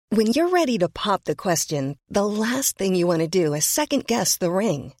When you're ready to pop the question, the last thing you want to do is second-guess the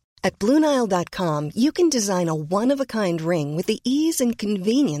ring. At BlueNile.com, you can design a one-of-a-kind ring with the ease and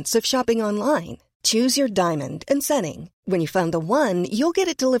convenience of shopping online. Choose your diamond and setting. When you find the one, you'll get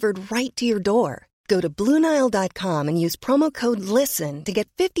it delivered right to your door. Go to BlueNile.com and use promo code LISTEN to get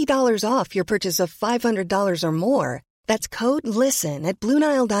 $50 off your purchase of $500 or more. That's code LISTEN at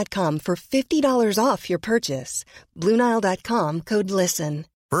BlueNile.com for $50 off your purchase. BlueNile.com, code LISTEN.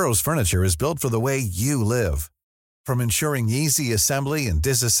 Burrow's furniture is built for the way you live. From ensuring easy assembly and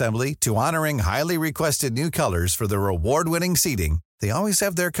disassembly to honoring highly requested new colors for their award-winning seating, they always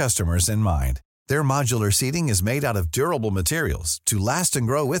have their customers in mind. Their modular seating is made out of durable materials to last and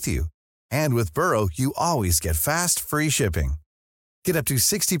grow with you. And with Burrow, you always get fast, free shipping. Get up to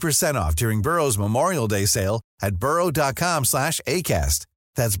 60% off during Burrow's Memorial Day sale at burrow.com/ACAST.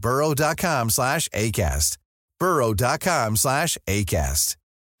 That's burrow.com/ACAST. burrow.com/ACAST.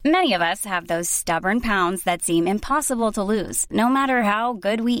 Many of us have those stubborn pounds that seem impossible to lose, no matter how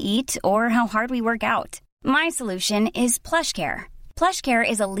good we eat or how hard we work out. My solution is PlushCare. PlushCare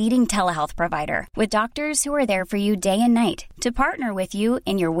is a leading telehealth provider with doctors who are there for you day and night to partner with you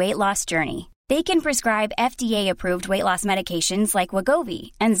in your weight loss journey. They can prescribe FDA-approved weight loss medications like Wegovy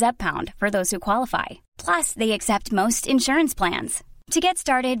and Zepbound for those who qualify. Plus, they accept most insurance plans. To get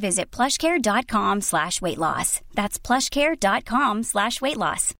started, visit plushcare.com/weightloss. That's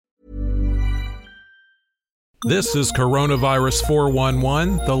plushcare.com/weightloss. This is Coronavirus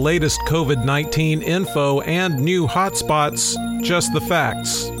 411, the latest COVID-19 info and new hotspots, just the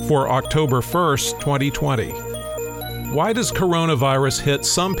facts, for October 1st, 2020. Why does coronavirus hit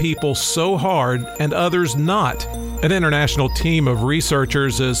some people so hard and others not? An international team of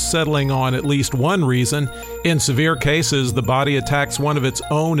researchers is settling on at least one reason. In severe cases, the body attacks one of its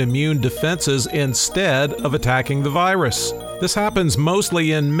own immune defenses instead of attacking the virus. This happens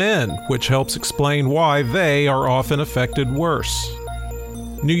mostly in men, which helps explain why they are often affected worse.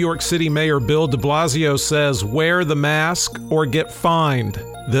 New York City Mayor Bill de Blasio says wear the mask or get fined.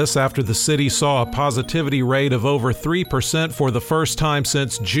 This after the city saw a positivity rate of over 3% for the first time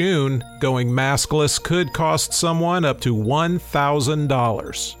since June. Going maskless could cost someone up to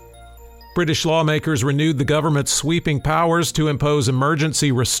 $1,000. British lawmakers renewed the government's sweeping powers to impose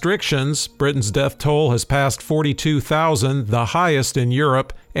emergency restrictions. Britain's death toll has passed 42,000, the highest in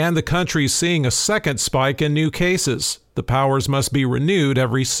Europe, and the country's seeing a second spike in new cases. The powers must be renewed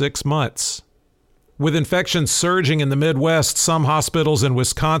every 6 months. With infections surging in the Midwest, some hospitals in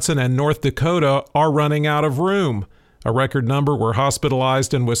Wisconsin and North Dakota are running out of room. A record number were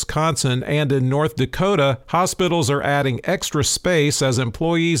hospitalized in Wisconsin, and in North Dakota, hospitals are adding extra space as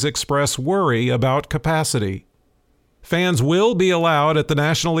employees express worry about capacity. Fans will be allowed at the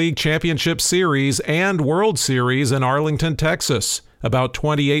National League Championship Series and World Series in Arlington, Texas. About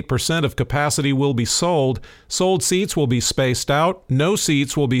 28% of capacity will be sold. Sold seats will be spaced out. No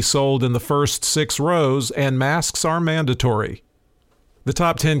seats will be sold in the first 6 rows, and masks are mandatory. The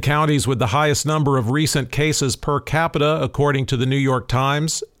top 10 counties with the highest number of recent cases per capita, according to the New York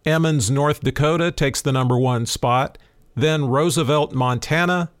Times. Emmons, North Dakota, takes the number 1 spot. Then Roosevelt,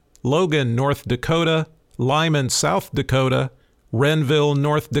 Montana, Logan, North Dakota, Lyman, South Dakota, Renville,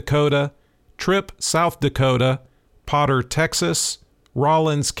 North Dakota, Tripp, South Dakota, Potter, Texas,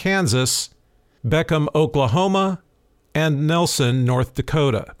 Rollins, Kansas, Beckham, Oklahoma, and Nelson, North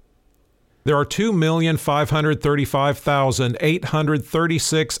Dakota. There are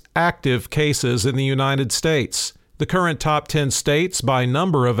 2,535,836 active cases in the United States. The current top 10 states by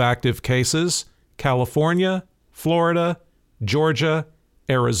number of active cases: California, Florida, Georgia,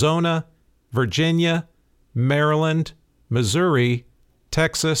 Arizona, Virginia, Maryland, Missouri,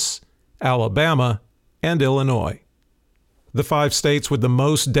 Texas, Alabama, and Illinois. The 5 states with the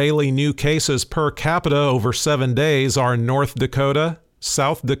most daily new cases per capita over 7 days are North Dakota,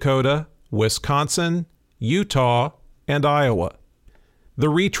 South Dakota, Wisconsin, Utah, and Iowa. The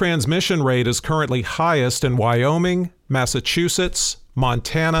retransmission rate is currently highest in Wyoming, Massachusetts,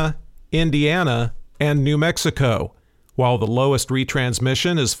 Montana, Indiana, and New Mexico, while the lowest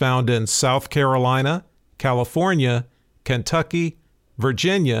retransmission is found in South Carolina, California, Kentucky,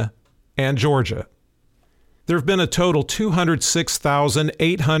 Virginia, and Georgia. There have been a total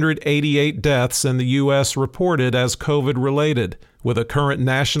 206,888 deaths in the U.S. reported as COVID-related, with a current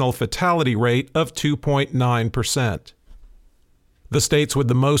national fatality rate of 2.9%. The states with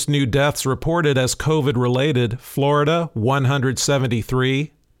the most new deaths reported as COVID-related: Florida,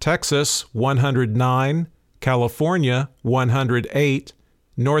 173, Texas, 109, California, 108,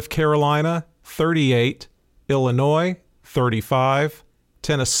 North Carolina, 38, Illinois, 35,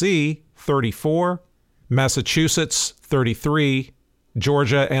 Tennessee, 34, Massachusetts, 33,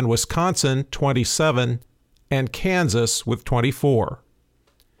 Georgia and Wisconsin 27, and Kansas with 24.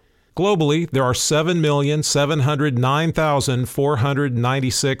 Globally, there are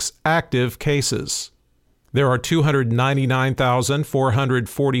 7,709,496 active cases. There are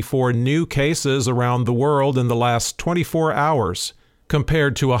 299,444 new cases around the world in the last 24 hours,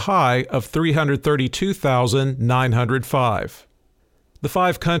 compared to a high of 332,905. The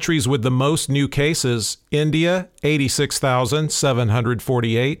 5 countries with the most new cases: India,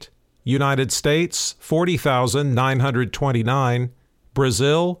 86,748, United States, 40,929,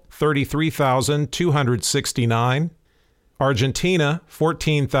 Brazil, 33,269, Argentina,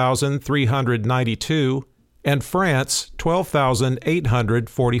 14,392, and France,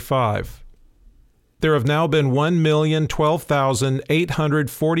 12,845. There have now been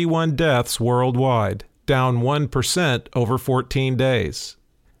 1,012,841 deaths worldwide, down 1% over 14 days.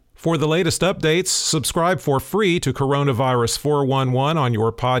 For the latest updates, subscribe for free to Coronavirus 411 on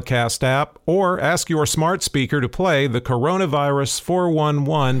your podcast app, or ask your smart speaker to play the Coronavirus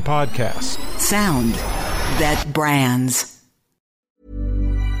 411 podcast. Sound that brands.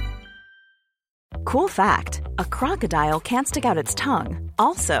 Cool fact, a crocodile can't stick out its tongue.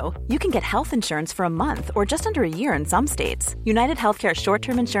 Also, you can get health insurance for a month or just under a year in some states. United Healthcare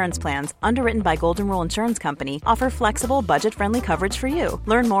short-term insurance plans, underwritten by Golden Rule Insurance Company, offer flexible, budget-friendly coverage for you.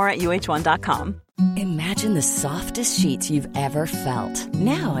 Learn more at uh1.com. Imagine the softest sheets you've ever felt.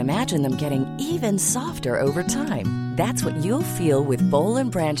 Now imagine them getting even softer over time. That's what you'll feel with Boll &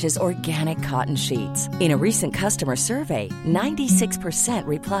 Branch's organic cotton sheets. In a recent customer survey, 96%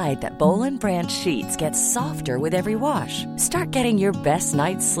 replied that Boll & Branch sheets get softer with every wash. Start getting your best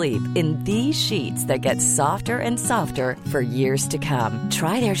night's sleep in these sheets that get softer and softer for years to come.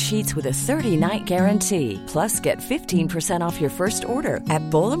 Try their sheets with a 30-night guarantee. Plus, get 15% off your first order at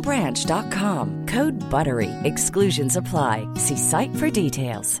bollandbranch.com. Code BUTTERY. Exclusions apply. See site for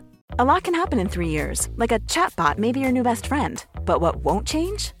details. A lot can happen in 3 years, like a chatbot may be your new best friend. But what won't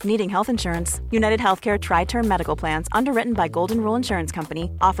change? Needing health insurance. United Healthcare Tri-Term Medical Plans, underwritten by Golden Rule Insurance Company,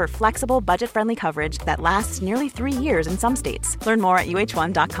 offer flexible, budget-friendly coverage that lasts nearly 3 years in some states. Learn more at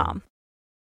uh1.com.